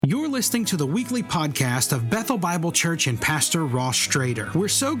You're listening to the weekly podcast of Bethel Bible Church and Pastor Ross Strader. We're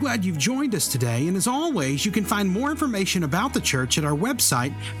so glad you've joined us today, and as always, you can find more information about the church at our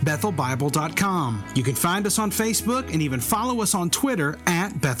website, bethelbible.com. You can find us on Facebook and even follow us on Twitter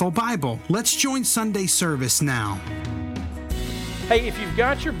at Bethel Bible. Let's join Sunday service now. Hey, if you've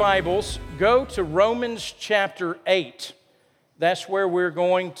got your Bibles, go to Romans chapter 8. That's where we're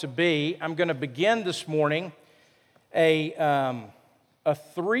going to be. I'm going to begin this morning a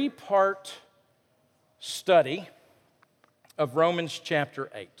three-part study of Romans chapter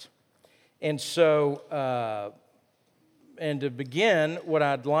 8. And so, and to begin, what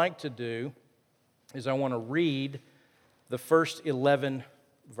I'd like to do is I want to read the first 11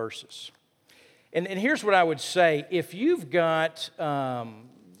 verses. And here's what I would say. If you've got, as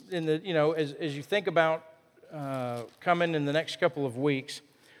you think about coming in the next couple of weeks,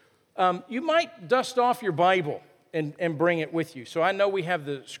 you might dust off your Bible and bring it with you. So I know we have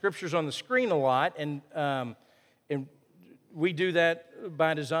the scriptures on the screen a lot, and we do that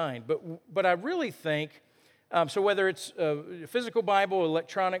by design. But I really think, so whether it's a physical Bible,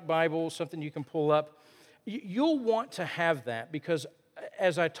 electronic Bible, something you can pull up, you'll want to have that, because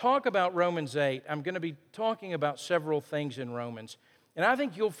as I talk about Romans 8, I'm going to be talking about several things in Romans, and I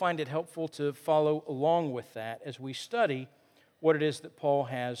think you'll find it helpful to follow along with that as we study what it is that Paul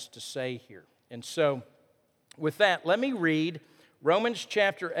has to say here. And so, with that, let me read Romans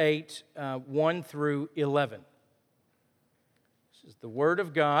chapter 8, 1 through 11. This is the Word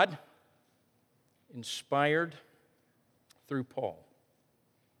of God, inspired through Paul.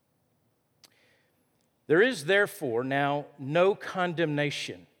 There is therefore now no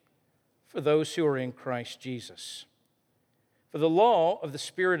condemnation for those who are in Christ Jesus. For the law of the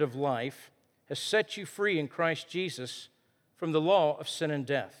Spirit of life has set you free in Christ Jesus from the law of sin and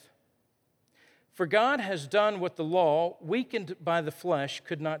death. For God has done what the law, weakened by the flesh,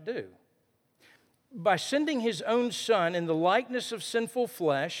 could not do. By sending His own Son in the likeness of sinful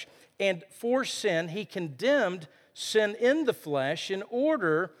flesh, and for sin, He condemned sin in the flesh in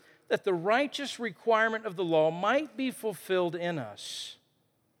order that the righteous requirement of the law might be fulfilled in us,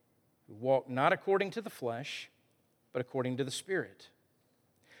 who walk not according to the flesh, but according to the Spirit.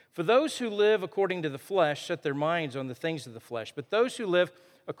 For those who live according to the flesh set their minds on the things of the flesh, but those who live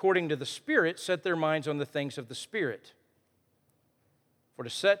according to the Spirit set their minds on the things of the Spirit. For to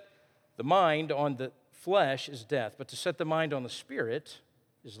set the mind on the flesh is death, but to set the mind on the Spirit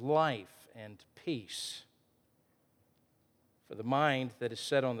is life and peace. For the mind that is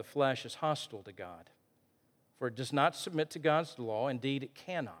set on the flesh is hostile to God, for it does not submit to God's law, indeed it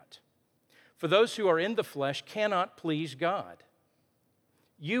cannot. For those who are in the flesh cannot please God.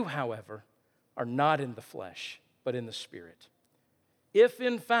 You, however, are not in the flesh, but in the Spirit. If,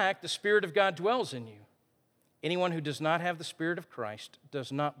 in fact, the Spirit of God dwells in you, anyone who does not have the Spirit of Christ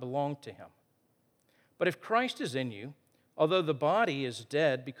does not belong to Him. But if Christ is in you, although the body is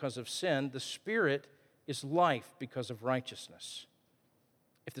dead because of sin, the Spirit is life because of righteousness.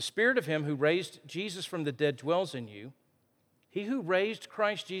 If the Spirit of Him who raised Jesus from the dead dwells in you, He who raised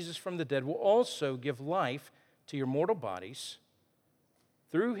Christ Jesus from the dead will also give life to your mortal bodies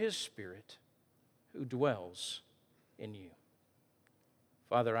through His Spirit who dwells in you.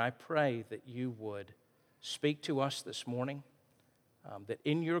 Father, I pray that you would speak to us this morning, that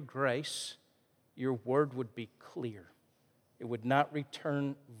in your grace, your word would be clear. It would not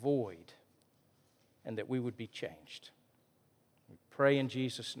return void, and that we would be changed. We pray in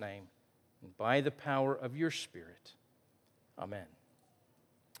Jesus' name, and by the power of your Spirit. Amen.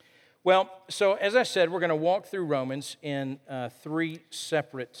 Well, so as I said, we're going to walk through Romans in 3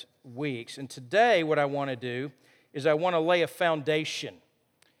 separate weeks. And today, what I want to do is I want to lay a foundation.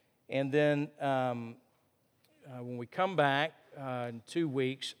 And then when we come back in 2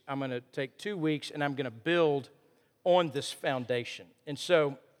 weeks, I'm going to take 2 weeks and I'm going to build on this foundation. And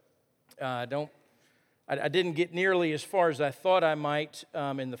so I didn't get nearly as far as I thought I might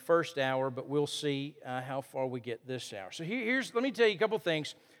in the first hour, but we'll see how far we get this hour. So let me tell you a couple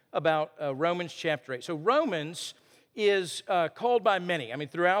things about Romans chapter 8. So Romans is called by many,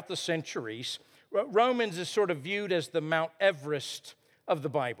 throughout the centuries, Romans is sort of viewed as the Mount Everest of the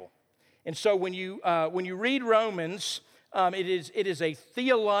Bible. And so when you read Romans, it is a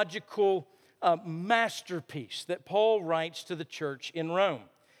theological masterpiece that Paul writes to the church in Rome.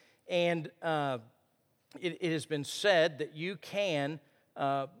 And it has been said that you can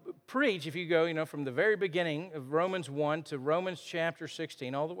preach, if you go, from the very beginning of Romans 1 to Romans chapter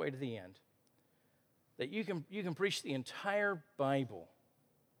 16, all the way to the end, that you can preach the entire Bible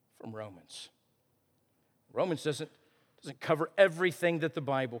from Romans. Romans doesn't cover everything that the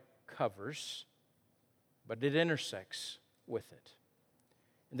Bible covers, but it intersects with it.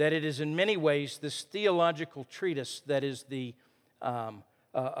 that it is in many ways this theological treatise that is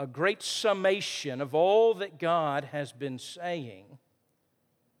a great summation of all that God has been saying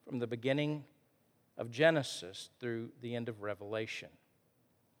from the beginning of Genesis through the end of Revelation.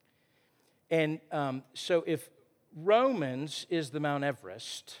 And so if Romans is the Mount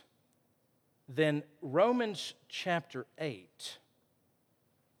Everest, then Romans chapter 8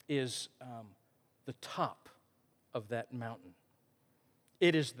 is the top of that mountain.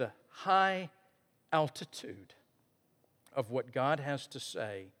 It is the high altitude of what God has to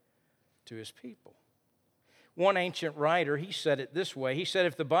say to His people. One ancient writer, he said it this way. He said,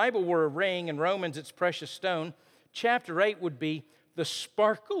 if the Bible were a ring and Romans its precious stone, chapter 8 would be the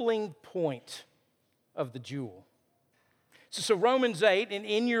sparkling point of the jewel. So Romans 8,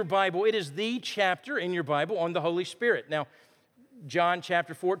 in your Bible, it is the chapter in your Bible on the Holy Spirit. Now, John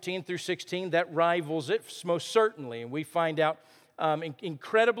chapter 14 through 16, that rivals it most certainly. And we find out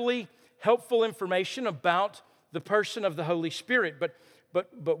incredibly helpful information about the person of the Holy Spirit.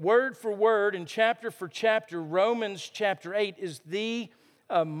 But word for word and chapter for chapter, Romans chapter 8 is the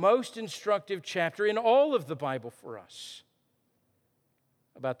most instructive chapter in all of the Bible for us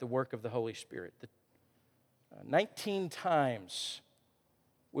about the work of the Holy Spirit. 19 times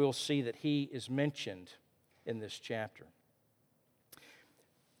we'll see that He is mentioned in this chapter. I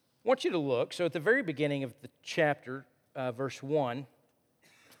want you to look. So at the very beginning of the chapter, verse 1,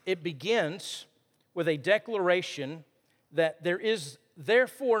 it begins with a declaration that there is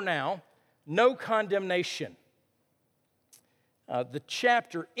therefore now no condemnation. The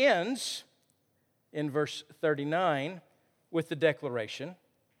chapter ends in verse 39 with the declaration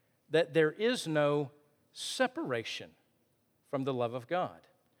that there is no separation from the love of God.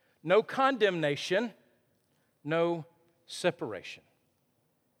 No condemnation, no separation.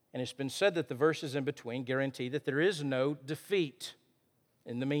 And it's been said that the verses in between guarantee that there is no defeat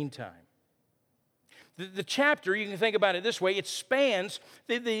in the meantime. The chapter, you can think about it this way, it spans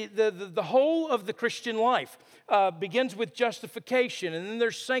the whole of the Christian life. Begins with justification, and then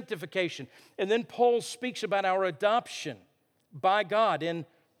there's sanctification. And then Paul speaks about our adoption by God in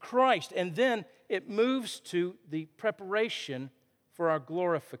Christ. And then it moves to the preparation for our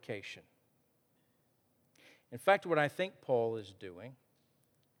glorification. In fact, what I think Paul is doing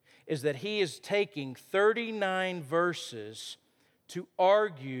is that he is taking 39 verses to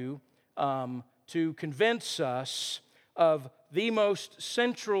argue, to convince us of the most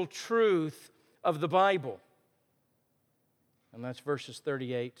central truth of the Bible. And that's verses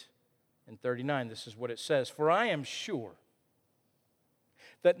 38 and 39. This is what it says. For I am sure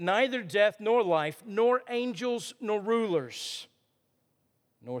that neither death nor life, nor angels nor rulers,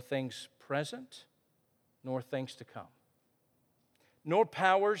 nor things present, nor things to come, nor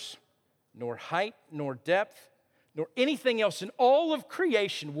powers, nor height, nor depth, nor anything else in all of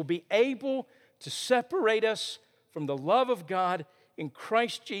creation will be able to separate us from the love of God in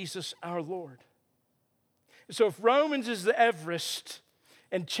Christ Jesus our Lord. So if Romans is the Everest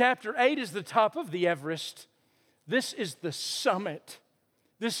and chapter 8 is the top of the Everest, this is the summit.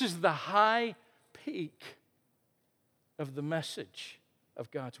 This is the high peak of the message of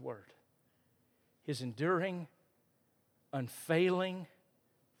God's Word. His enduring, unfailing,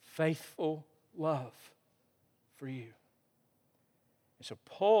 faithful love for you. And so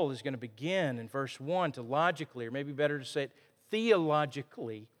Paul is going to begin in verse 1 to logically, or maybe better to say it,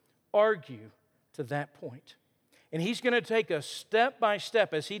 theologically argue to that point. And he's going to take us step by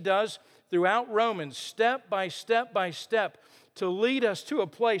step, as he does throughout Romans, step by step by step, to lead us to a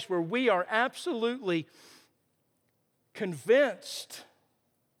place where we are absolutely convinced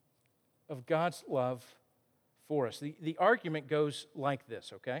of God's love for us. The argument goes like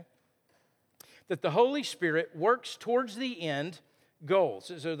this, okay? That the Holy Spirit works towards the end goal.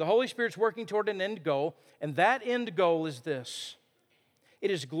 So the Holy Spirit's working toward an end goal, and that end goal is this.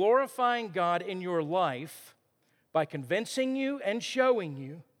 It is glorifying God in your life by convincing you and showing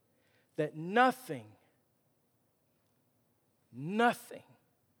you that nothing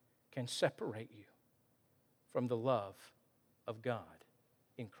can separate you from the love of God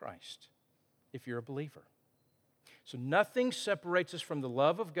in Christ, if you're a believer. So nothing separates us from the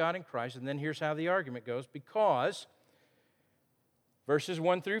love of God in Christ. And then here's how the argument goes. Because, verses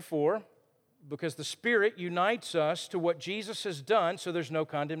 1 through 4, because the Spirit unites us to what Jesus has done, so there's no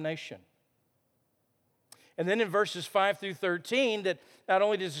condemnation. And then in verses 5 through 13, that not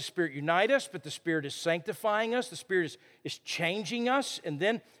only does the Spirit unite us, but the Spirit is sanctifying us, the Spirit is changing us. And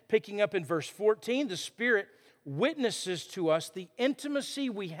then picking up in verse 14, the Spirit witnesses to us the intimacy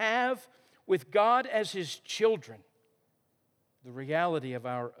we have with God as His children, the reality of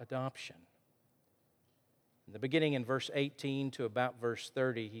our adoption. In the beginning in verse 18 to about verse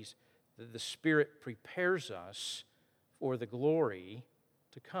 30, the Spirit prepares us for the glory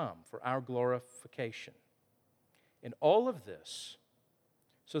to come, for our glorification. In all of this,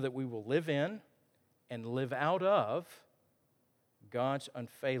 so that we will live in and live out of God's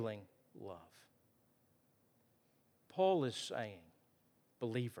unfailing love. Paul is saying,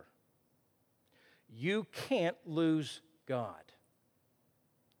 believer, you can't lose God,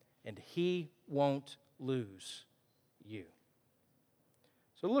 and He won't lose you.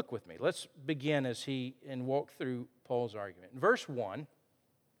 So look with me. Let's begin and walk through Paul's argument. In verse 1, it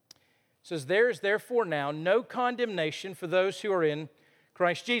says, there is therefore now no condemnation for those who are in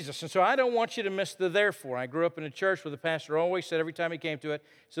Christ Jesus. And so I don't want you to miss the therefore. I grew up in a church where the pastor always said every time he came to it,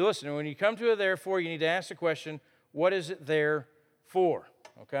 so listen, when you come to a therefore, you need to ask the question, what is it there for?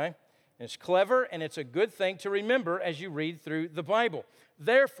 Okay? And it's clever and it's a good thing to remember as you read through the Bible.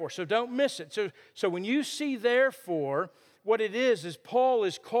 Therefore, so don't miss it. So when you see therefore, what it is Paul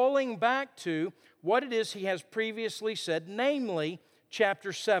is calling back to what it is he has previously said, namely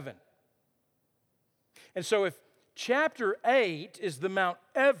chapter 7. And so if chapter 8 is the Mount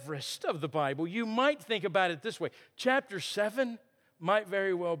Everest of the Bible, you might think about it this way. Chapter 7 might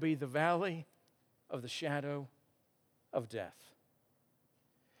very well be the valley of the shadow of death.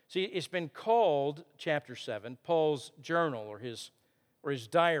 See, it's been called, chapter 7, Paul's journal or his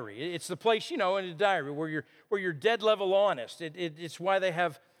diary. It's the place, in a diary where you're dead level honest. It's why they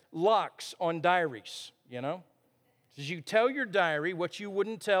have locks on diaries, Because you tell your diary what you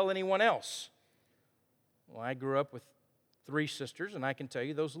wouldn't tell anyone else. Well, I grew up with 3 sisters, and I can tell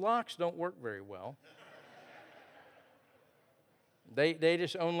you those locks don't work very well. They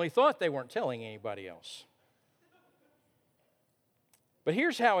just only thought they weren't telling anybody else. But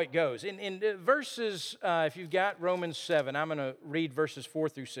here's how it goes. In verses, if you've got Romans 7, I'm going to read verses 4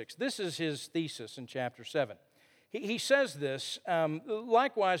 through 6. This is his thesis in chapter 7. He says this,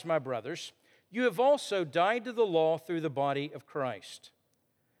 likewise, my brothers, you have also died to the law through the body of Christ,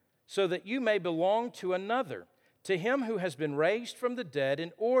 so that you may belong to another, to him who has been raised from the dead,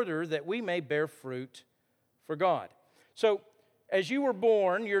 in order that we may bear fruit for God. So, as you were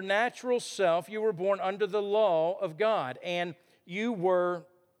born, your natural self, you were born under the law of God, and you were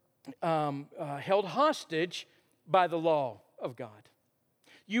held hostage by the law of God.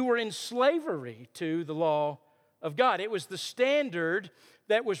 You were in slavery to the law of God. It was the standard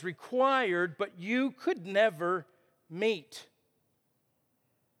that was required, but you could never meet.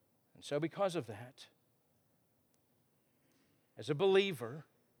 And so because of that, as a believer,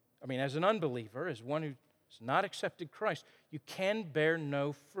 as an unbeliever, as one who has not accepted Christ, you can bear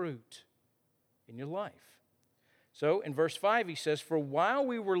no fruit in your life. So in verse 5 he says, for while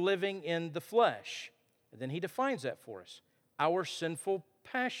we were living in the flesh, and then he defines that for us, our sinful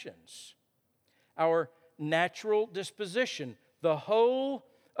passions, our natural disposition, the whole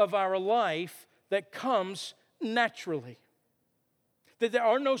of our life that comes naturally. That there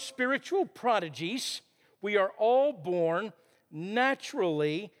are no spiritual prodigies. We are all born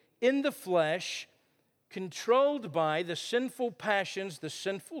naturally in the flesh, controlled by the sinful passions, the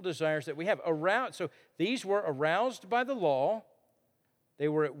sinful desires that we have. So these were aroused by the law. They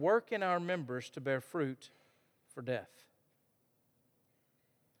were at work in our members to bear fruit for death.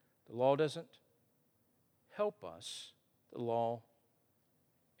 The law doesn't help us. The law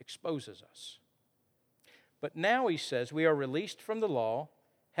exposes us. But now he says we are released from the law,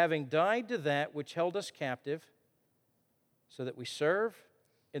 having died to that which held us captive, so that we serve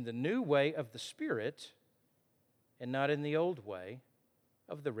in the new way of the Spirit and not in the old way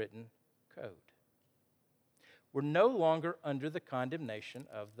of the written code. We're no longer under the condemnation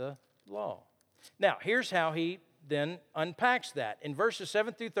of the law. Now, here's how he then unpacks that. In verses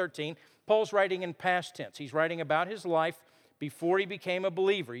 7 through 13, Paul's writing in past tense. He's writing about his life before he became a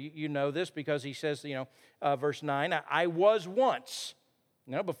believer. You know this because he says, verse 9, I was once.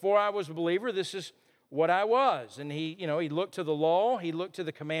 Before I was a believer, this is what I was. And he looked to the law. He looked to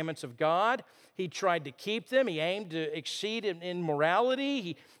the commandments of God. He tried to keep them. He aimed to exceed in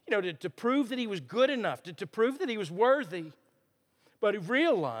morality. To prove that he was good enough, to prove that he was worthy. But he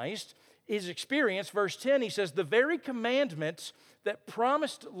realized his experience, verse 10, he says, the very commandments that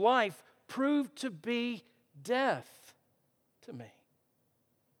promised life proved to be death to me.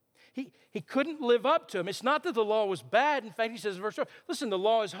 He couldn't live up to them. It's not that the law was bad. In fact, he says in verse 12, listen, the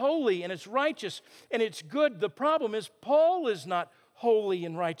law is holy and it's righteous and it's good. The problem is Paul is not holy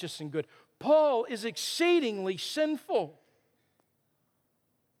and righteous and good. Paul is exceedingly sinful.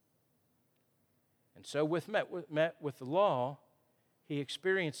 And so met with the law, he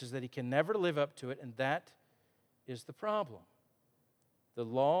experiences that he can never live up to it, and that is the problem. The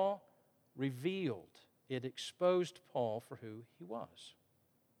law revealed it exposed Paul for who he was.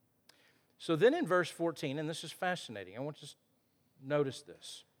 So then in verse 14, and this is fascinating, I want you to notice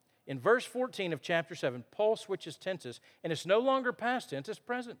this. In verse 14 of chapter 7, Paul switches tenses, and it's no longer past tense, it's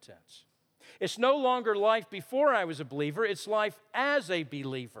present tense. It's no longer life before I was a believer, it's life as a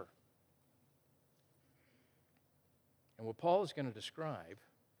believer. And what Paul is going to describe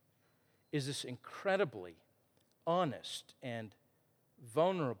is this incredibly honest and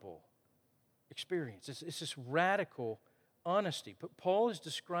vulnerable experience. It's this radical honesty. But Paul is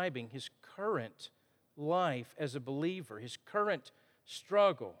describing his current life as a believer, his current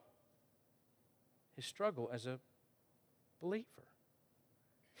struggle, his struggle as a believer.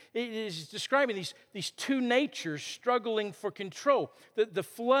 It is describing these two natures struggling for control. The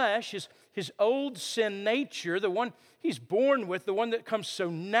flesh, his old sin nature, the one he's born with, the one that comes so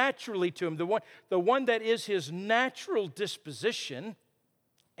naturally to him, the one that is his natural disposition,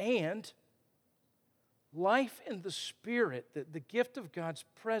 and life in the Spirit, the gift of God's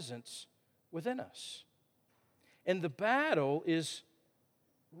presence within us. And the battle is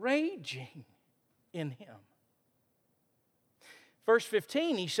raging in him. Verse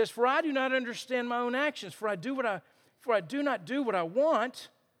 15, he says, "For I do not understand my own actions, for I do not do what I want,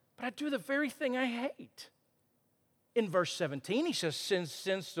 but I do the very thing I hate." In verse 17, he says, sin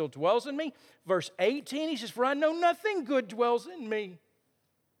still dwells in me. Verse 18, he says, "For I know nothing good dwells in me.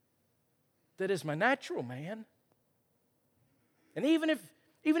 That is my natural man. And even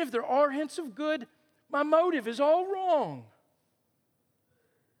if there are hints of good, my motive is all wrong."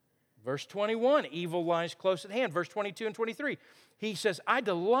 Verse 21, evil lies close at hand. Verse 22 and 23, he says, "I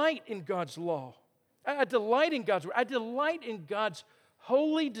delight in God's law. I delight in God's word. I delight in God's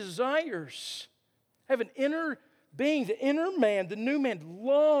holy desires." I have an inner being, the inner man, the new man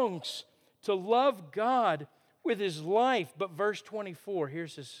longs to love God with his life. But verse 24,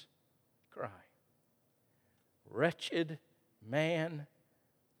 here's his cry. "Wretched man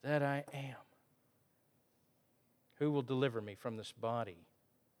that I am, who will deliver me from this body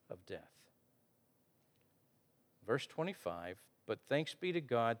of death?" Verse 25, "But thanks be to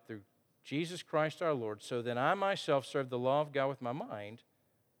God through Jesus Christ our Lord, so that I myself serve the law of God with my mind,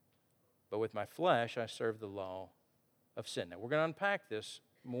 but with my flesh I serve the law of sin." Now, we're going to unpack this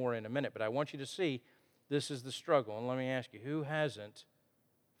more in a minute, but I want you to see this is the struggle. And let me ask you, who hasn't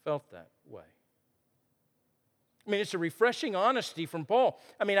felt that way? I mean, it's a refreshing honesty from Paul.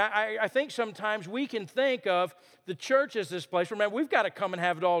 I mean, I think sometimes we can think of the church as this place where, man, we've got to come and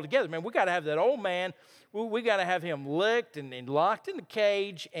have it all together. Man, we've got to have that old man. We got to have him licked and locked in the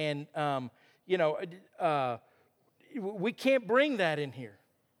cage. And, we can't bring that in here.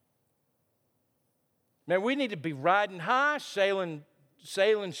 Man, we need to be riding high, sailing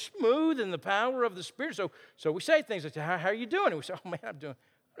smooth in the power of the Spirit. So we say things like, how are you doing? And we say, "Oh, man, I'm doing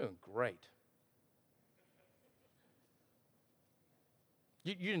great."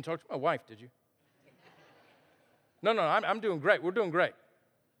 You didn't talk to my wife, did you? No, I'm doing great. We're doing great.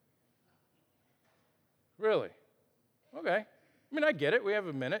 Really? Okay. I mean, I get it. We have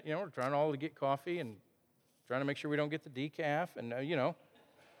a minute. We're trying all to get coffee and trying to make sure we don't get the decaf and,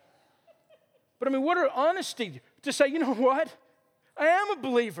 But, I mean, what an honesty to say, you know what? I am a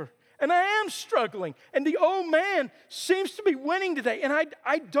believer, and I am struggling, and the old man seems to be winning today, and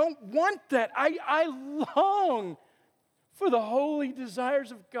I don't want that. I long for the holy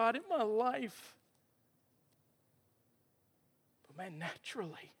desires of God in my life. But man,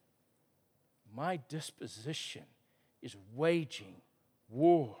 naturally, my disposition is waging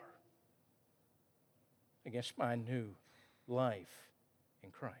war against my new life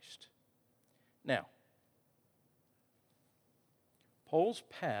in Christ. Now, Paul's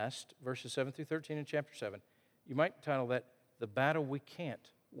past, verses 7 through 13 in chapter 7, you might title that, "The Battle We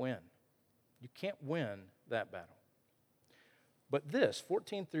Can't Win." You can't win that battle. But this,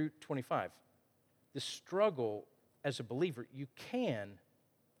 14 through 25, this struggle as a believer, you can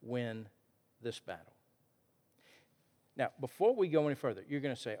win this battle. Now, before we go any further, you're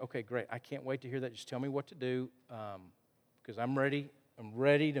going to say, "Okay, great, I can't wait to hear that. Just tell me what to do, because I'm ready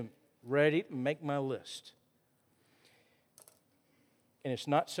to make my list." And it's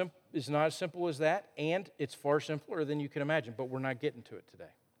not as simple as that, and it's far simpler than you can imagine, but we're not getting to it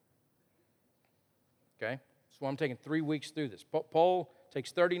today. Okay? So I'm taking 3 weeks through this. Paul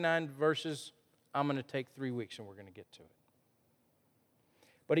takes 39 verses. I'm going to take 3 weeks, and we're going to get to it.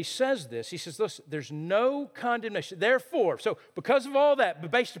 But he says this. He says, "Listen, there's no condemnation. Therefore," so because of all that,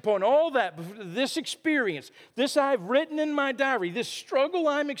 but based upon all that, this experience, this I've written in my diary, this struggle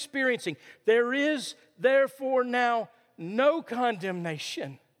I'm experiencing, there is therefore now no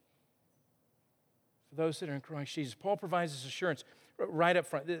condemnation for those that are in Christ Jesus. Paul provides this assurance. right up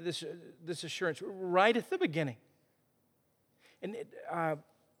front, this assurance right at the beginning. And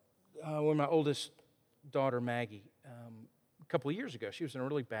when my oldest daughter, Maggie, a couple of years ago, she was in a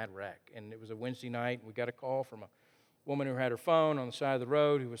really bad wreck, and it was a Wednesday night, and we got a call from a woman who had her phone on the side of the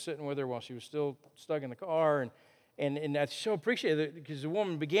road who was sitting with her while she was still stuck in the car, and I so appreciate it because the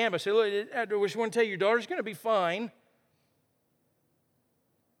woman began by saying, look, I just want to tell you, your daughter's going to be fine,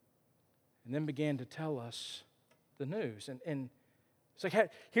 and then began to tell us the news, and it's like,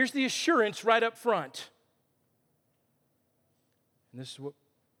 here's the assurance right up front, and this is what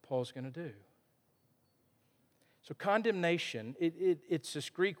Paul's going to do. So condemnation, it's this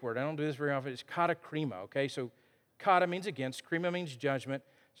Greek word. I don't do this very often. It's katakrima, okay? So kata means against, krima means judgment.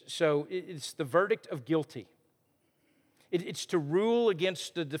 So it's the verdict of guilty. It's to rule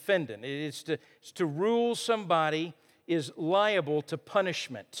against the defendant. It's to rule somebody is liable to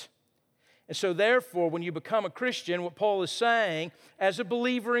punishment. And so therefore, when you become a Christian, what Paul is saying, as a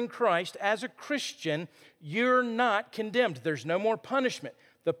believer in Christ, as a Christian, you're not condemned. There's no more punishment.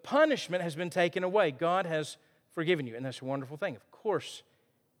 The punishment has been taken away. God has forgiven you, and that's a wonderful thing. Of course,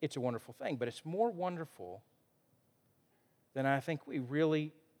 it's a wonderful thing, but it's more wonderful than I think we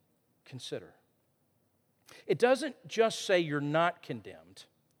really consider. It doesn't just say you're not condemned.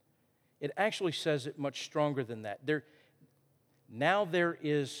 It actually says it much stronger than that. Now there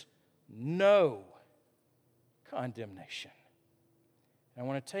is no condemnation. And I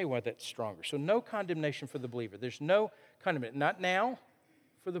want to tell you why that's stronger. So no condemnation for the believer. There's no condemnation. Not now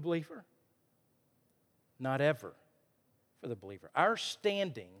for the believer. Not ever for the believer. Our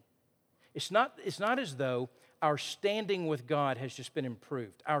standing, it's not as though our standing with God has just been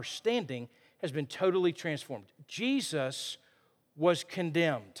improved. Our standing has been totally transformed. Jesus was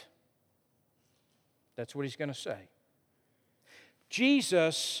condemned. That's what he's going to say.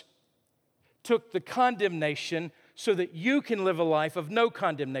 Jesus took the condemnation so that you can live a life of no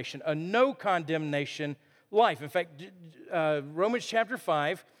condemnation, a no condemnation life. In fact, Romans chapter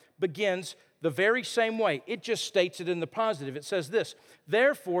 5 begins the very same way. It just states it in the positive. It says this,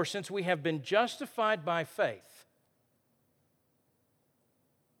 therefore, since we have been justified by faith,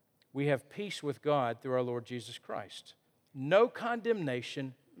 we have peace with God through our Lord Jesus Christ. No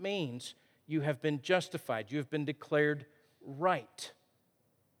condemnation means you have been justified. You have been declared right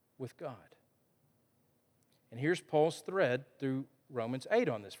with God. And here's Paul's thread through Romans 8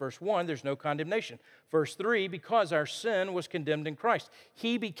 on this. Verse 1, there's no condemnation. Verse 3, because our sin was condemned in Christ,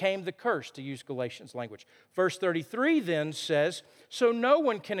 he became the curse, to use Galatians language. Verse 33 then says, so no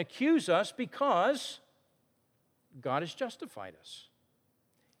one can accuse us because God has justified us.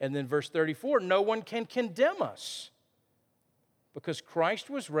 And then verse 34, no one can condemn us because Christ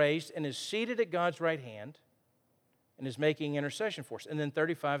was raised and is seated at God's right hand and is making intercession for us. And then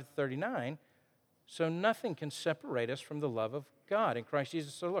 35 to 39, so nothing can separate us from the love of God in Christ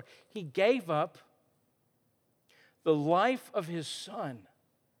Jesus our Lord. He gave up the life of his Son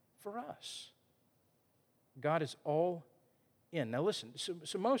for us. God is all in. Now listen,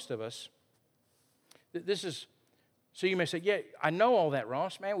 so most of us, this is, so you may say, yeah, I know all that,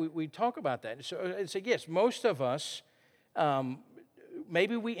 Ross, man. We talk about that. So I'd say, yes, most of us,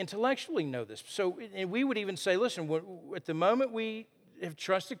 maybe we intellectually know this. So and we would even say, listen, at the moment we have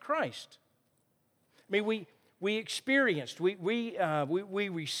trusted Christ, I mean, we experienced, we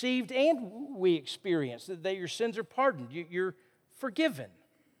received and we experienced that your sins are pardoned. You're forgiven.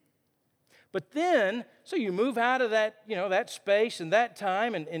 But then, so you move out of that, that space and that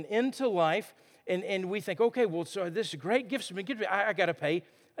time and into life, and we think, okay, well, so this is a great gift. I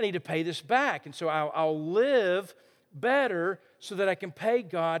need to pay this back. And so I'll live better so that I can pay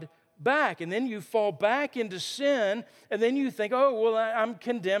God back. And then you fall back into sin, and then you think, oh, well, I'm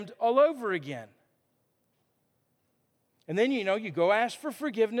condemned all over again. And then, you go ask for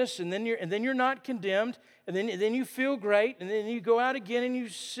forgiveness, and then you're not condemned, and then you feel great, and then you go out again and you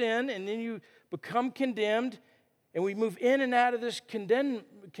sin, and then you become condemned, and we move in and out of this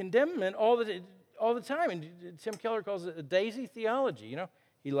condemnment all the time. And Tim Keller calls it a daisy theology.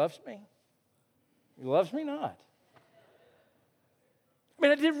 He loves me. He loves me not. I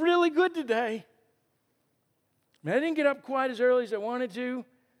mean, I did really good today. I mean, I didn't get up quite as early as I wanted to,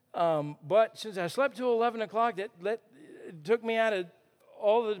 but since I slept till 11 o'clock, that took me out of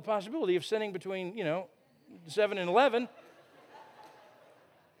all the possibility of sinning between, 7 and 11.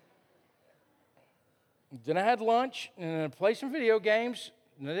 Then I had lunch, and I played some video games,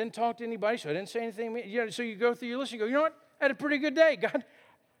 and I didn't talk to anybody, so I didn't say anything. So you go through your list, and you go, you know what? I had a pretty good day.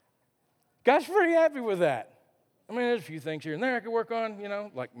 God's pretty happy with that. I mean, there's a few things here and there I could work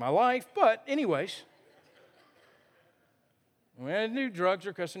on, like my life. But anyways, I didn't do drugs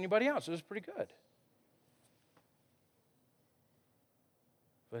or cuss anybody out, so it was pretty good.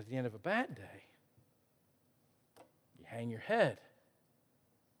 But at the end of a bad day, you hang your head.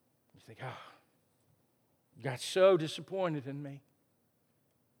 You think, oh, God's so disappointed in me.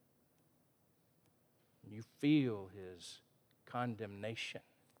 And you feel His condemnation.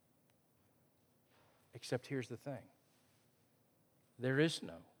 Except here's the thing. There is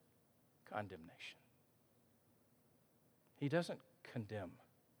no condemnation. He doesn't condemn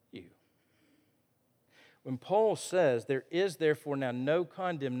you. When Paul says there is therefore now no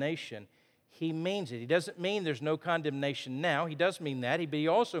condemnation, he means it. He doesn't mean there's no condemnation now. He does mean that. But he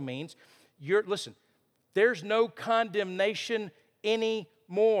also means, listen, there's no condemnation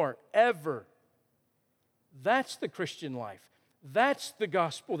anymore, ever. That's the Christian life. That's the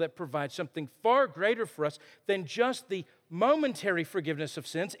gospel that provides something far greater for us than just the momentary forgiveness of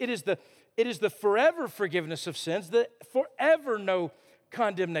sins. It is the forever forgiveness of sins, the forever no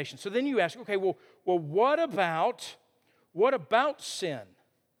condemnation. So then you ask, okay, well, what about sin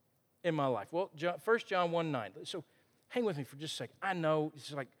in my life? Well, 1 John 1:9. So hang with me for just a second. I know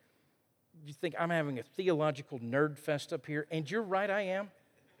it's like you think I'm having a theological nerd fest up here, and you're right, I am.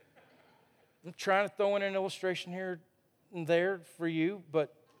 I'm trying to throw in an illustration here and there for you,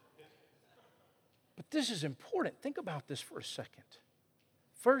 but this is important. Think about this for a second.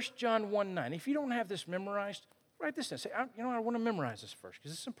 1 John 1:9. If you don't have this memorized, write this down. Say, I want to memorize this first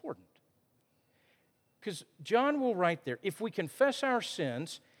because it's important. Because John will write there, if we confess our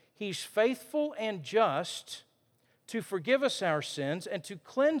sins, He's faithful and just to forgive us our sins and to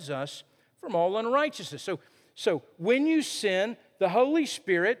cleanse us from all unrighteousness. So when you sin, the Holy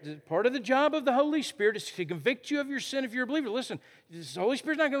Spirit, part of the job of the Holy Spirit is to convict you of your sin if you're a believer. Listen, the Holy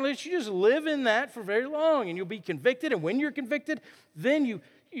Spirit's not going to let you just live in that for very long, and you'll be convicted. And when you're convicted, then you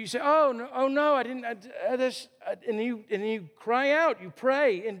say, oh no, I didn't. And you cry out, you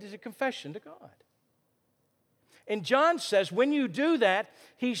pray, and it's a confession to God. And John says, when you do that,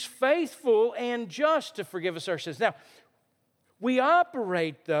 He's faithful and just to forgive us our sins. Now, we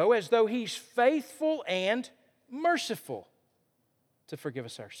operate, though, as though He's faithful and merciful to forgive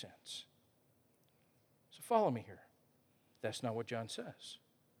us our sins. So follow me here. That's not what John says.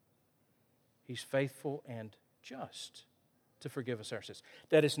 He's faithful and just to forgive us our sins.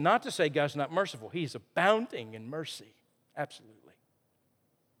 That is not to say God's not merciful. He's abounding in mercy. Absolutely.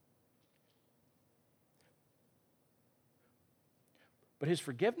 But His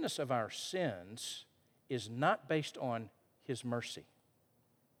forgiveness of our sins is not based on His mercy.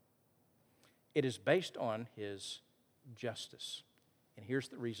 It is based on His justice. And here's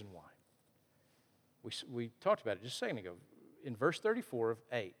the reason why. We talked about it just a second ago. In verse 34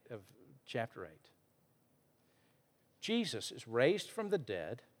 of chapter 8, Jesus is raised from the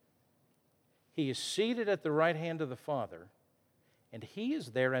dead. He is seated at the right hand of the Father, and He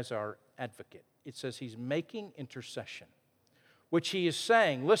is there as our advocate. It says He's making intercession, which He is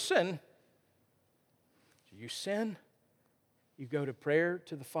saying, listen, you sin, you go to prayer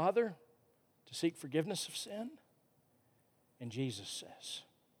to the Father to seek forgiveness of sin, and Jesus says,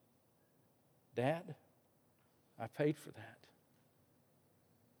 Dad, I paid for that.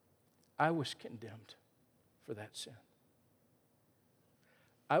 I was condemned for that sin.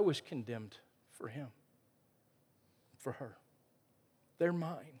 I was condemned for him, for her. They're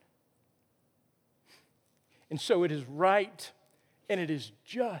mine. And so it is right and it is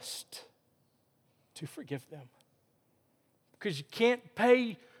just to forgive them. Because you can't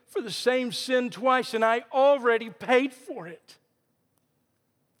pay for the same sin twice, and I already paid for it.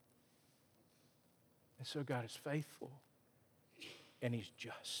 And so God is faithful and He's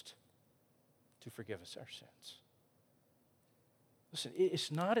just to forgive us our sins. Listen,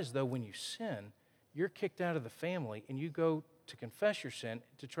 it's not as though when you sin, you're kicked out of the family and you go to confess your sin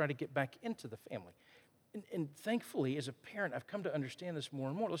to try to get back into the family. And thankfully, as a parent, I've come to understand this more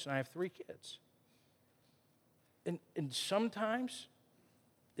and more. Listen, I have 3 kids. And sometimes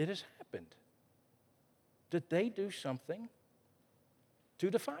it has happened that they do something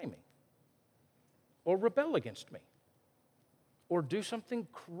to defy me or rebel against me or do something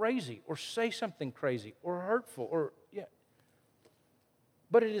crazy or say something crazy or hurtful or, yeah.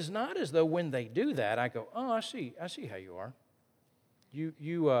 But it is not as though when they do that, I go, oh, I see how you are.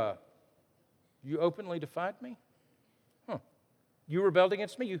 You openly defied me? Huh. You rebelled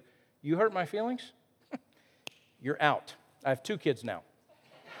against me? You hurt my feelings? You're out. I have 2 kids now.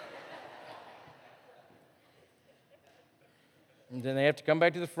 And then they have to come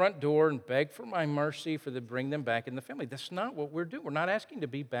back to the front door and beg for my mercy for to bring them back in the family. That's not what we're doing. We're not asking to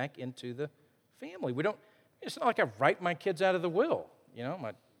be back into the family. It's not like I write my kids out of the will,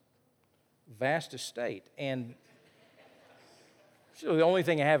 my vast estate. And so the only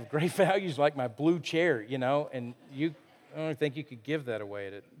thing I have of great value is like my blue chair, and I don't think you could give that away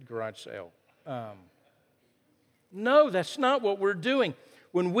at a garage sale. No, that's not what we're doing.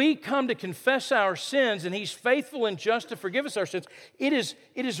 When we come to confess our sins and He's faithful and just to forgive us our sins, it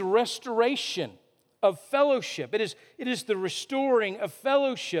is restoration of fellowship. It is the restoring of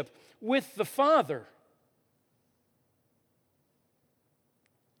fellowship with the Father.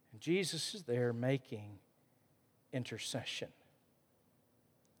 And Jesus is there making intercession.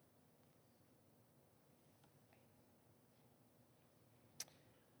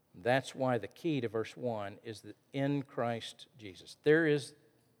 That's why the key to verse 1 is that in Christ Jesus. There is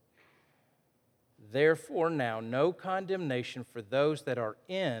therefore now no condemnation for those that are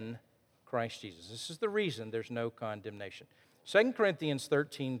in Christ Jesus. This is the reason there's no condemnation. 2 Corinthians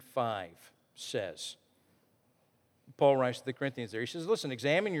 13:5 says, Paul writes to the Corinthians there, he says, listen,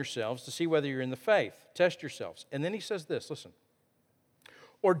 examine yourselves to see whether you're in the faith. Test yourselves. And then he says this, listen.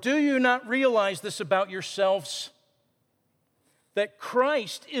 Or do you not realize this about yourselves, that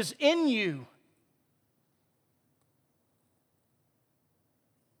Christ is in you?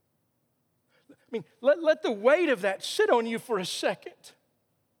 I mean, let the weight of that sit on you for a second.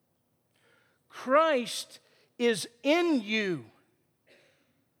 Christ is in you.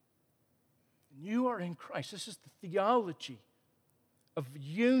 You are in Christ. This is the theology of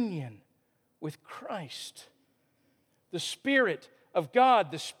union with Christ. The Spirit of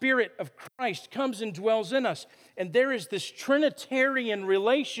God, the Spirit of Christ comes and dwells in us. And there is this Trinitarian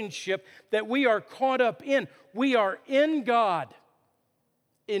relationship that we are caught up in. We are in God,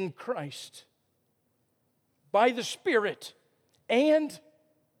 in Christ, by the Spirit, and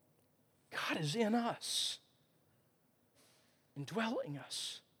God is in us, indwelling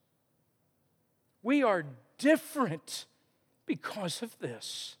us. We are different because of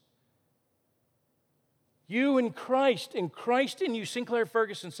this. You in Christ in you. Sinclair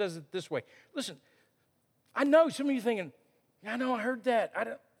Ferguson says it this way. Listen, I know some of you thinking, I know I heard that. I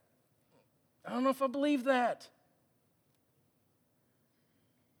don't know if I believe that.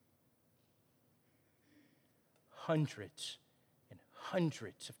 Hundreds and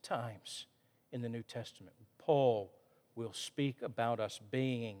hundreds of times in the New Testament, Paul will speak about us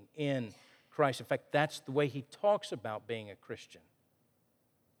being in Christ. In fact, that's the way he talks about being a Christian,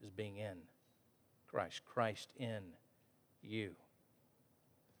 is being in Christ. Christ in you.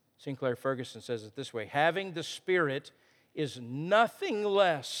 Sinclair Ferguson says it this way: having the Spirit is nothing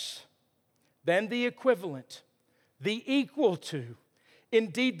less than the equivalent, the equal to,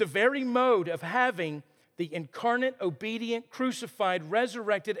 indeed the very mode of having the incarnate, obedient, crucified,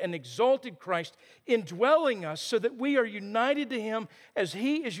 resurrected, and exalted Christ indwelling us so that we are united to Him as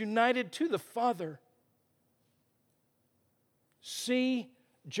He is united to the Father. See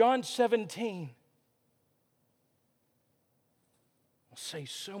John 17. I'll say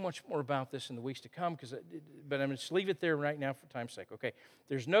so much more about this in the weeks to come, but I'm going to leave it there right now for time's sake. Okay,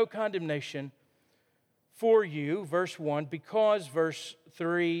 there's no condemnation for you, verse 1, because, verse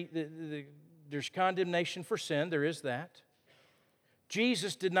 3, there's condemnation for sin, there is that.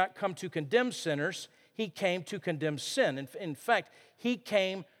 Jesus did not come to condemn sinners, He came to condemn sin. In fact, He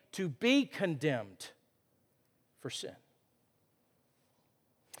came to be condemned for sin.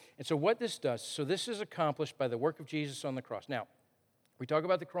 And so what this does, so this is accomplished by the work of Jesus on the cross. Now, we talk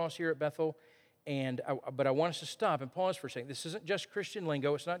about the cross here at Bethel, but I want us to stop and pause for a second. This isn't just Christian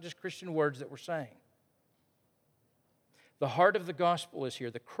lingo, it's not just Christian words that we're saying. The heart of the gospel is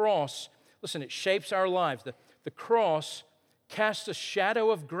here. The cross, listen, it shapes our lives. The cross casts a shadow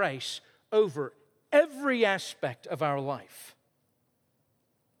of grace over every aspect of our life.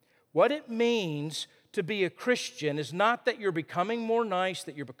 What it means to be a Christian is not that you're becoming more nice,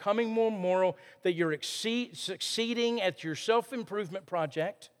 that you're becoming more moral, that you're succeeding at your self-improvement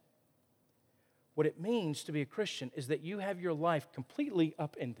project. What it means to be a Christian is that you have your life completely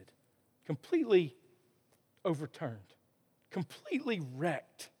upended, completely overturned, completely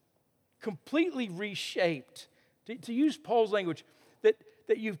wrecked, completely reshaped. To use Paul's language, that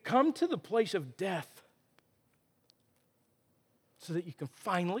you've come to the place of death so that you can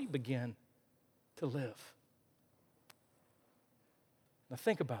finally begin to live. Now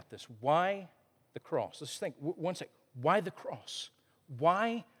think about this. Why the cross? Let's think one second. Why the cross?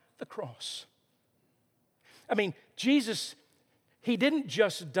 Why the cross? I mean, Jesus, He didn't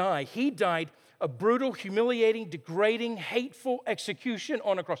just die. He died a brutal, humiliating, degrading, hateful execution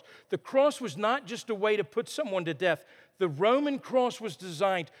on a cross. The cross was not just a way to put someone to death. The Roman cross was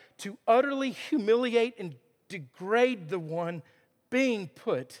designed to utterly humiliate and degrade the one being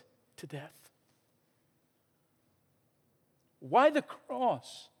put to death. Why the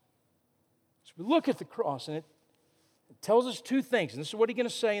cross? So we look at the cross, and it tells us two things. And this is what He's going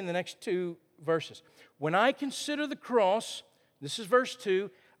to say in the next two verses. When I consider the cross, this is verse 2,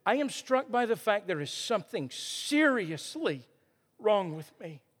 I am struck by the fact there is something seriously wrong with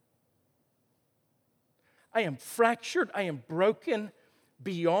me. I am fractured. I am broken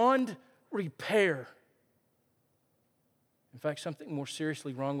beyond repair. In fact, something more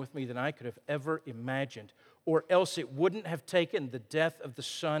seriously wrong with me than I could have ever imagined, or else it wouldn't have taken the death of the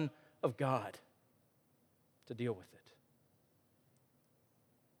Son of God to deal with it.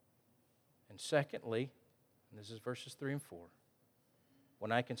 And secondly, and this is verses 3 and 4,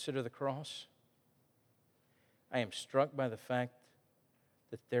 when I consider the cross, I am struck by the fact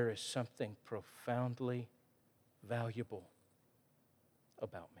that there is something profoundly valuable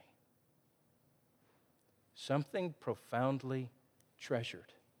about me. Something profoundly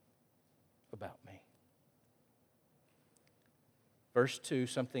treasured about me. Verse 2,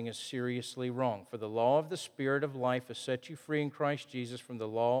 something is seriously wrong. For the law of the Spirit of life has set you free in Christ Jesus from the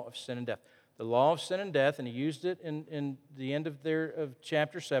law of sin and death. The law of sin and death, and he used it in the end of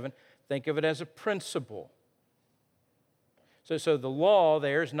chapter 7, think of it as a principle. So the law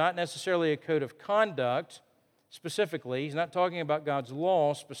there is not necessarily a code of conduct specifically. He's not talking about God's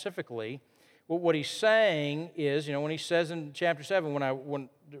law specifically. What he's saying is, when he says in chapter 7,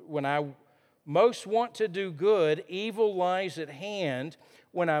 when I most want to do good, evil lies at hand.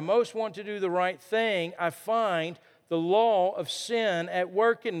 When I most want to do the right thing, I find the law of sin at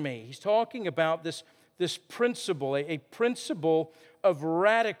work in me. He's talking about this principle, a principle of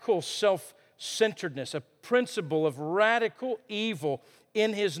radical self-centeredness, a principle of radical evil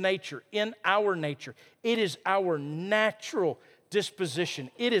in his nature, in our nature. It is our natural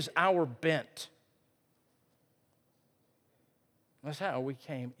disposition. It is our bent. That's how we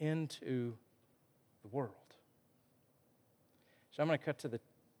came into the world. So I'm going to cut to the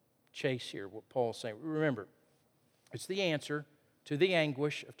chase here, what Paul's saying. Remember, it's the answer to the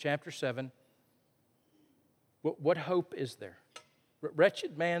anguish of chapter 7. What hope is there?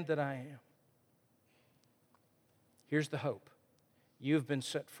 Wretched man that I am. Here's the hope. You've been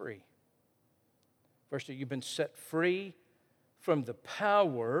set free. First, you've been set free from the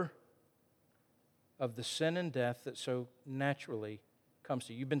power of the sin and death that so naturally comes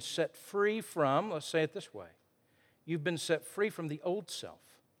to you. You've been set free from, let's say it this way, you've been set free from the old self,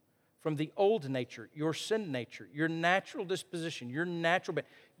 from the old nature, your sin nature, your natural disposition, your natural bent.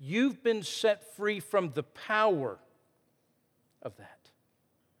 You've been set free from the power of that.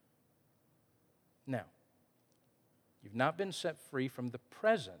 Now, you've not been set free from the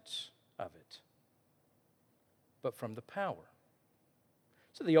presence of it, but from the power.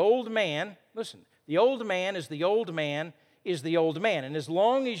 So the old man, listen, the old man is the old man is the old man. And as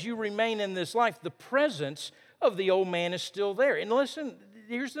long as you remain in this life, the presence of the old man is still there. And listen,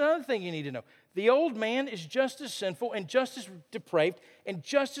 here's another thing you need to know. The old man is just as sinful and just as depraved and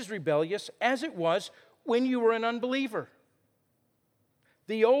just as rebellious as it was when you were an unbeliever.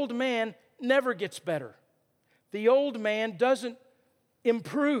 The old man never gets better. The old man doesn't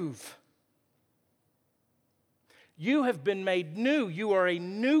improve. You have been made new. You are a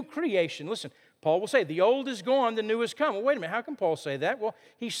new creation. Listen, Paul will say, the old is gone, the new has come. Well, wait a minute, how can Paul say that? Well,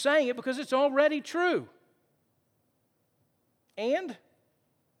 he's saying it because it's already true. And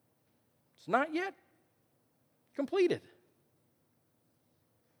it's not yet completed.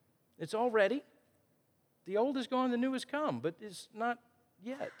 It's already. The old is gone, the new has come, but it's not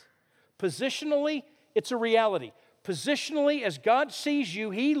yet. Positionally, it's a reality. Positionally, as God sees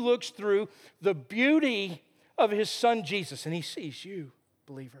you, he looks through the beauty of his Son Jesus, and he sees you,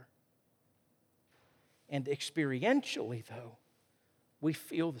 believer. And experientially, though, we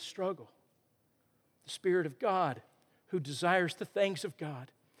feel the struggle. The Spirit of God who desires the things of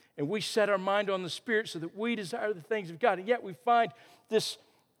God. And we set our mind on the Spirit so that we desire the things of God. And yet we find this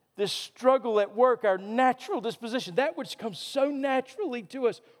struggle at work, our natural disposition, that which comes so naturally to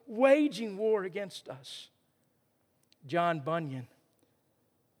us, waging war against us. John Bunyan,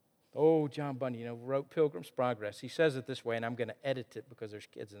 wrote Pilgrim's Progress. He says it this way, and I'm going to edit it because there's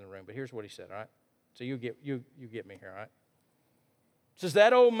kids in the room, but here's what he said, all right? So you get me here, all right? It says,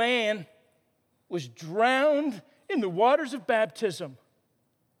 that old man was drowned in the waters of baptism,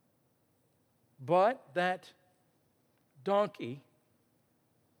 but that donkey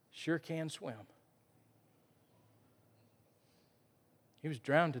sure can swim. He was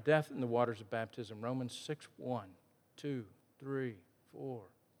drowned to death in the waters of baptism. Romans 6:1, 2, 3, 4.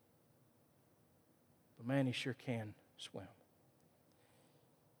 But man, he sure can swim.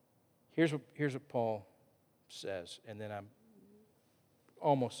 Here's what Paul says, and then I'm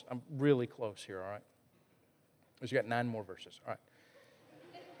really close here, all right? We've got 9 more verses, all right.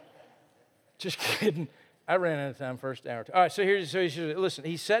 Just kidding. I ran out of time first hour. All right, so listen.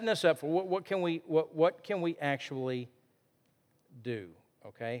 He's setting us up for what can we actually do?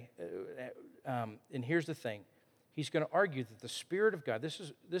 Okay, and here's the thing. He's going to argue that the Spirit of God. This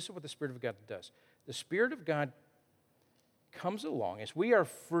is what the Spirit of God does. The Spirit of God comes along as we are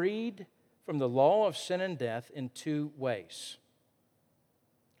freed from the law of sin and death in two ways.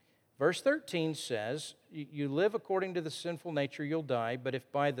 Verse 13 says, you live according to the sinful nature, you'll die, but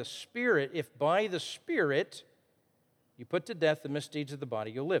if by the Spirit you put to death the misdeeds of the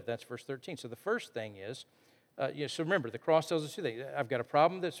body, you'll live. That's verse 13. So the first thing is, so remember, the cross tells us two things. I've got a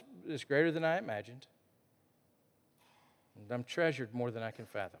problem that's greater than I imagined, and I'm treasured more than I can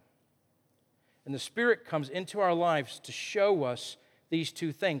fathom. And the Spirit comes into our lives to show us these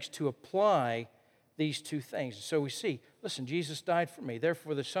two things, to apply these two things. So we see, listen, Jesus died for me.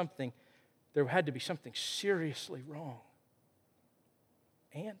 Therefore, there had to be something seriously wrong.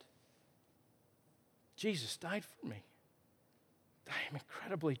 And Jesus died for me. I am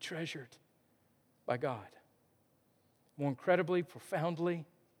incredibly treasured by God. More incredibly, profoundly,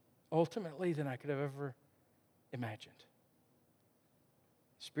 ultimately than I could have ever imagined.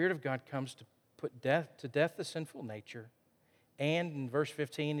 The Spirit of God comes to put to death the sinful nature. And in verse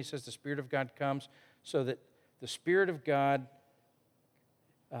 15, he says the Spirit of God comes so that the Spirit of God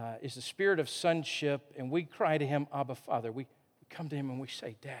is the Spirit of sonship, and we cry to Him, Abba, Father. We come to Him and we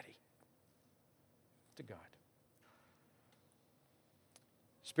say, Daddy, to God.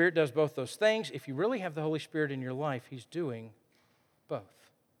 Spirit does both those things. If you really have the Holy Spirit in your life, He's doing both.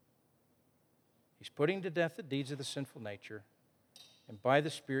 He's putting to death the deeds of the sinful nature, and by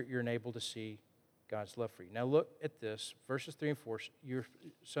the Spirit you're enabled to see God's love for you. Now look at this, verses 3 and 4.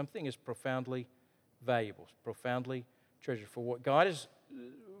 Something is profoundly valuable, profoundly treasured. For what God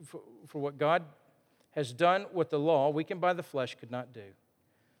has done with the law, weakened by the flesh, could not do.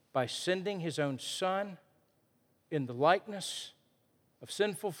 By sending His own Son in the likeness of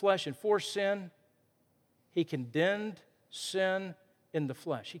sinful flesh and for sin, He condemned sin in the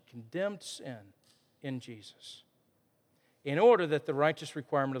flesh. He condemned sin in Jesus, in order that the righteous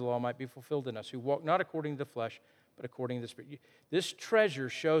requirement of the law might be fulfilled in us, who walk not according to the flesh, but according to the Spirit. This treasure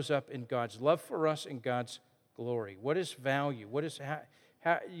shows up in God's love for us and God's glory. What is value?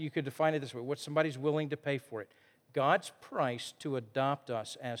 How you could define it this way: what somebody's willing to pay for it. God's price to adopt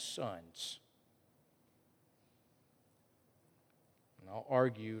us as sons. And I'll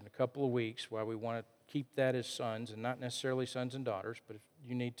argue in a couple of weeks why we want to keep that as sons and not necessarily sons and daughters, but if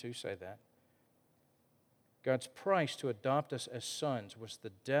you need to, say that. God's price to adopt us as sons was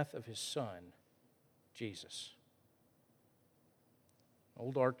the death of His Son, Jesus.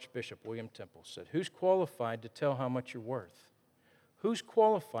 Old Archbishop William Temple said, "Who's qualified to tell how much you're worth? Who's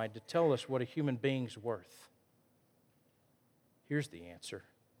qualified to tell us what a human being's worth?" Here's the answer.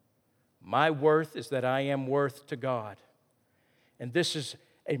 My worth is that I am worth to God. And this is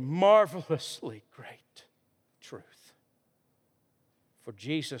a marvelously great truth. For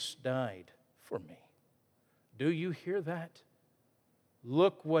Jesus died for me. Do you hear that?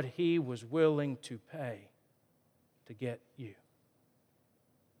 Look what He was willing to pay to get you.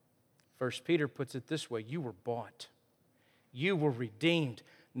 1 Peter puts it this way: you were bought. You were redeemed,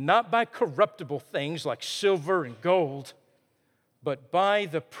 not by corruptible things like silver and gold, but by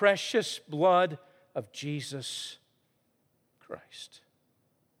the precious blood of Jesus Christ.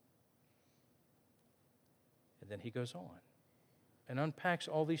 And then he goes on and unpacks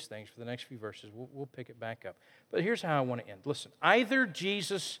all these things for the next few verses. We'll pick it back up. But here's how I want to end. Listen, either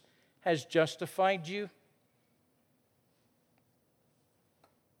Jesus has justified you,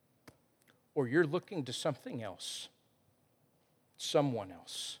 or you're looking to something else, someone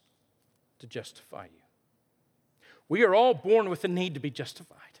else, to justify you. We are all born with a need to be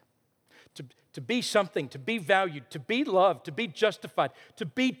justified, to be something, to be valued, to be loved, to be justified, to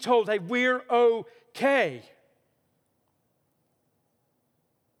be told, hey, we're okay.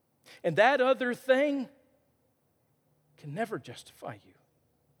 And that other thing can never justify you.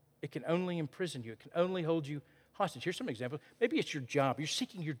 It can only imprison you. It can only hold you hostage. Here's some examples. Maybe it's your job. You're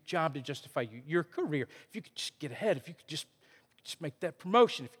seeking your job to justify you, your career. If you could just get ahead, if you could just make that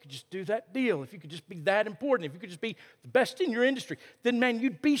promotion, if you could just do that deal, if you could just be that important, if you could just be the best in your industry, then, man,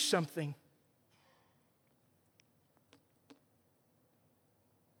 you'd be something.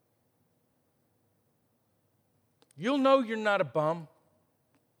 You'll know you're not a bum,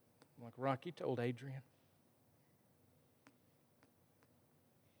 like Rocky told Adrian.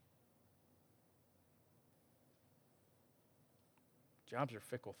 Jobs are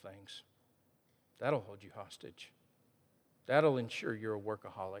fickle things. That'll hold you hostage. That'll ensure you're a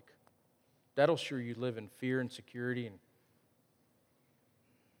workaholic. That'll ensure you live in fear and security. And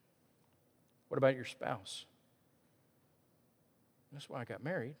What about your spouse? That's why I got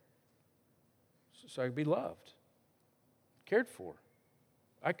married, so I could be loved, cared for.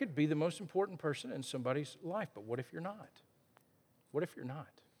 I could be the most important person in somebody's life, but what if you're not? What if you're not?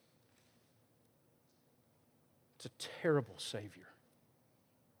 It's a terrible Savior.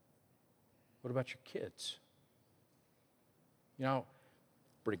 What about your kids? You know,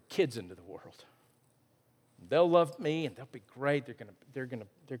 bring kids into the world. They'll love me and they'll be great. They're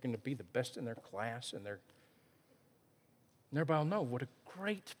gonna be the best in their class, and everybody will know what a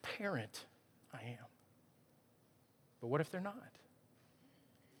great parent I am. But what if they're not?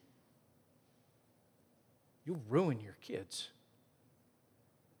 You'll ruin your kids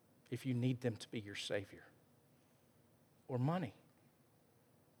if you need them to be your Savior. Or money.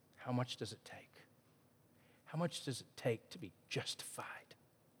 How much does it take? How much does it take to be justified?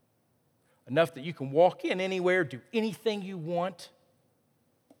 Enough that you can walk in anywhere, do anything you want,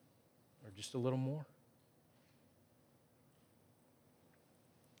 or just a little more?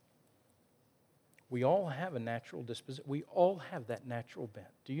 We all have a natural disposition. We all have that natural bent.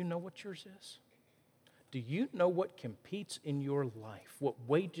 Do you know what yours is? Do you know what competes in your life? What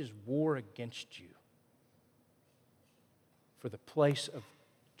wages war against you for the place of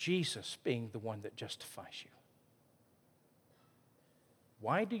Jesus being the one that justifies you?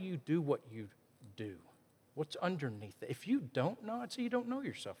 Why do you do what you do? What's underneath it? If you don't know, I'd say you don't know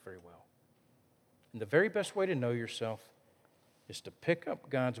yourself very well. And the very best way to know yourself is to pick up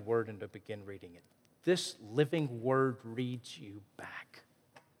God's Word and to begin reading it. This living Word reads you back.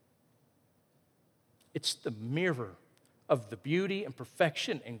 It's the mirror of the beauty and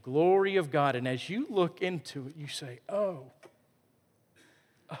perfection and glory of God. And as you look into it, you say, oh,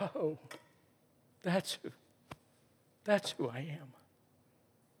 that's who I am.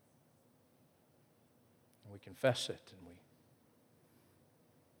 And we confess it, and we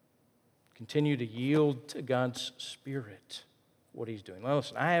continue to yield to God's Spirit what He's doing. Now,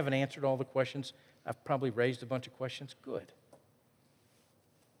 listen, I haven't answered all the questions. I've probably raised a bunch of questions. Good.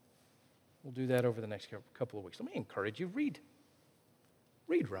 We'll do that over the next couple of weeks. Let me encourage you, read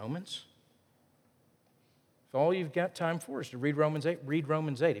Romans. If all you've got time for is to read Romans 8, read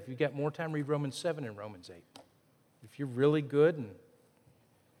Romans 8. If you've got more time, read Romans 7 and Romans 8. If you're really good and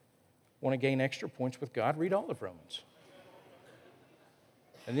want to gain extra points with God, read all of Romans.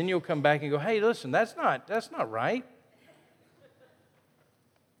 And then you'll come back and go, hey, listen, that's not right.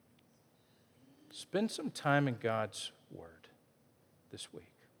 Spend some time in God's Word this week.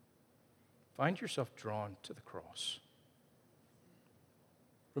 Find yourself drawn to the cross.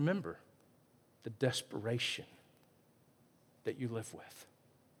 Remember the desperation that you live with.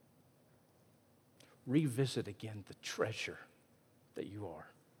 Revisit again the treasure that you are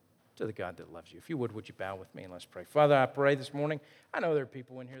to the God that loves you. If you would you bow with me and let's pray. Father, I pray this morning. I know there are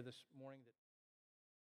people in here this morning that